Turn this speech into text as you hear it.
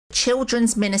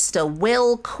Children's Minister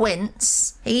Will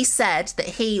Quince, he said that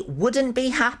he wouldn't be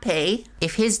happy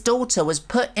if his daughter was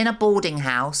put in a boarding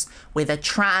house with a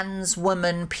trans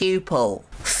woman pupil.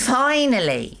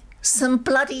 Finally, some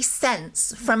bloody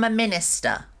sense from a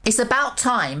minister. It's about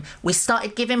time we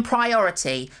started giving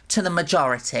priority to the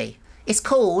majority. It's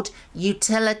called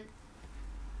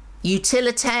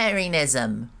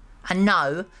utilitarianism. And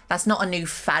no, that's not a new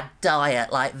fad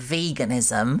diet like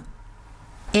veganism.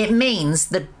 It means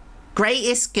the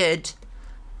greatest good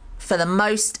for the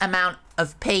most amount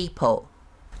of people.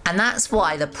 And that's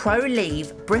why the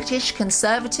pro-leave British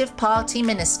Conservative Party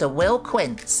Minister Will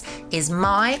Quince is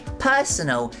my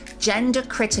personal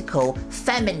gender-critical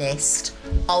feminist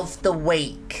of the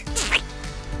week.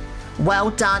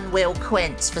 Well done, Will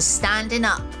Quince, for standing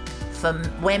up for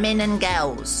women and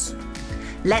girls.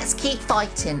 Let's keep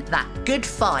fighting that good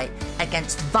fight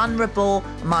against vulnerable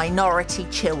minority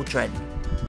children.